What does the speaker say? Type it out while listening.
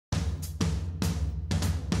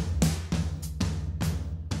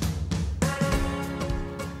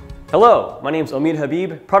Hello, my name is Omid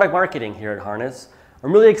Habib, Product Marketing here at Harness.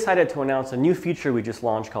 I'm really excited to announce a new feature we just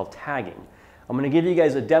launched called tagging. I'm going to give you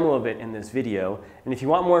guys a demo of it in this video, and if you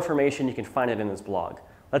want more information, you can find it in this blog.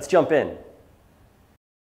 Let's jump in.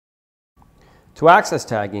 To access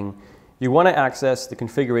tagging, you want to access the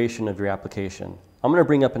configuration of your application. I'm going to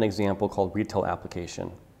bring up an example called Retail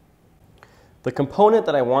Application. The component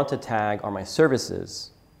that I want to tag are my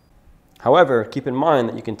services. However, keep in mind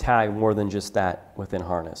that you can tag more than just that within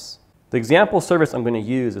Harness. The example service I'm going to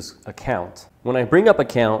use is Account. When I bring up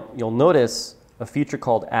Account, you'll notice a feature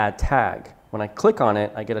called Add Tag. When I click on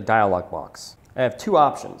it, I get a dialog box. I have two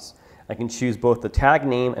options. I can choose both the tag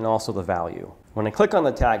name and also the value. When I click on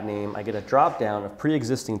the tag name, I get a drop down of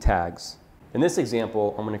pre-existing tags. In this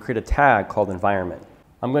example, I'm going to create a tag called Environment.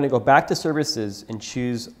 I'm going to go back to Services and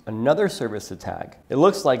choose another service to tag. It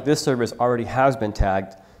looks like this service already has been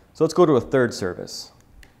tagged, so let's go to a third service.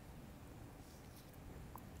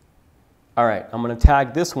 All right, I'm going to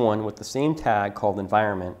tag this one with the same tag called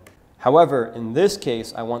Environment. However, in this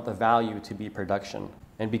case, I want the value to be production.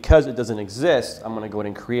 And because it doesn't exist, I'm going to go ahead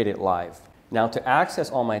and create it live. Now to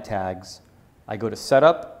access all my tags, I go to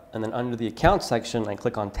Setup, and then under the Account section, I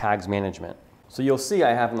click on Tags Management. So you'll see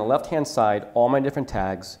I have on the left-hand side all my different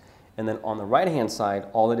tags, and then on the right-hand side,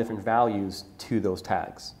 all the different values to those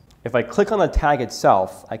tags. If I click on the tag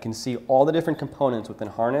itself, I can see all the different components within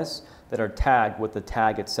Harness that are tagged with the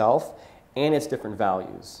tag itself and its different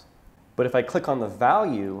values. But if I click on the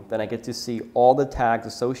value, then I get to see all the tags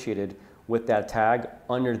associated with that tag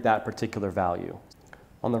under that particular value.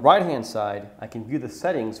 On the right-hand side, I can view the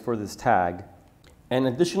settings for this tag. An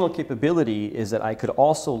additional capability is that I could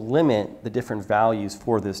also limit the different values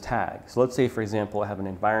for this tag. So let's say, for example, I have an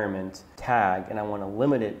environment tag and I want to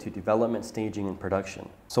limit it to development, staging, and production.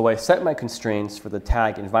 So I set my constraints for the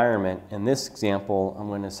tag environment. In this example, I'm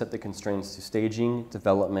going to set the constraints to staging,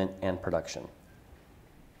 development, and production.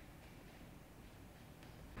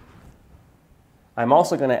 I'm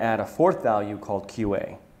also going to add a fourth value called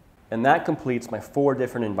QA, and that completes my 4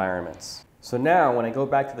 different environments. So now when I go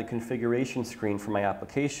back to the configuration screen for my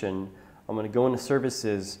application, I'm going to go into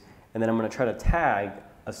Services, and then I'm going to try to tag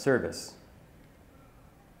a service.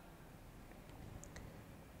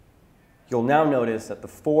 You'll now notice that the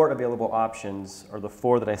 4 available options are the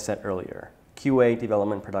 4 that I set earlier: QA,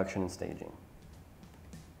 development, production, and staging.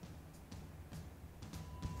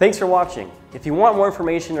 Thanks for watching. If you want more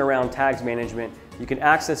information around tags management, you can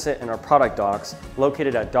access it in our product docs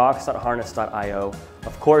located at docs.harness.io.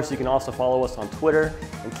 Of course, you can also follow us on Twitter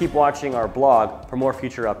and keep watching our blog for more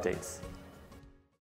future updates.